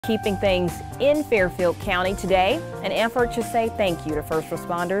Keeping things in Fairfield County today, an effort to say thank you to first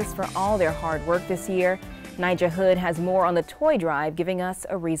responders for all their hard work this year. Nigel Hood has more on the toy drive, giving us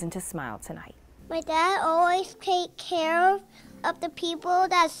a reason to smile tonight. My dad always takes care of the people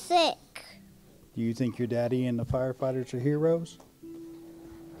that's sick. Do you think your daddy and the firefighters are heroes?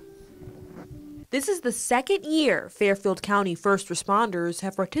 This is the second year Fairfield County first responders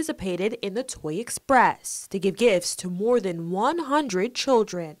have participated in the Toy Express to give gifts to more than 100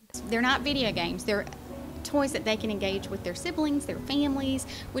 children. They're not video games. They're toys that they can engage with their siblings, their families,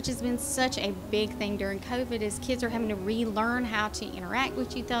 which has been such a big thing during COVID, as kids are having to relearn how to interact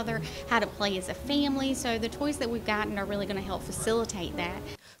with each other, how to play as a family. So the toys that we've gotten are really going to help facilitate that.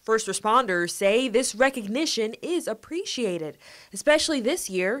 First responders say this recognition is appreciated, especially this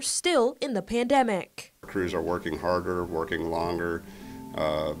year, still in the pandemic. Crews are working harder, working longer.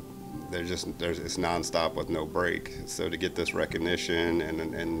 It's nonstop with no break. So to get this recognition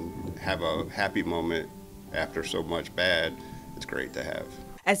and have a happy moment after so much bad, it's great to have.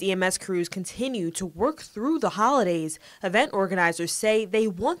 As EMS crews continue to work through the holidays, event organizers say they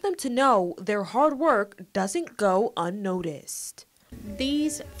want them to know their hard work doesn't go unnoticed.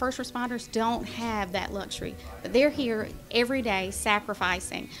 These first responders don't have that luxury, but they're here every day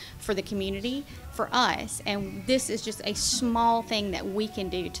sacrificing for the community, for us, and this is just a small thing that we can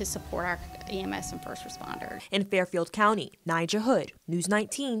do to support our EMS and first responders. In Fairfield County, Nigel Hood, News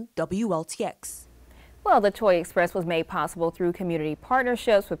 19 WLTX. Well, the Toy Express was made possible through community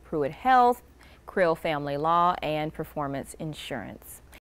partnerships with Pruitt Health, Krill Family Law, and Performance Insurance.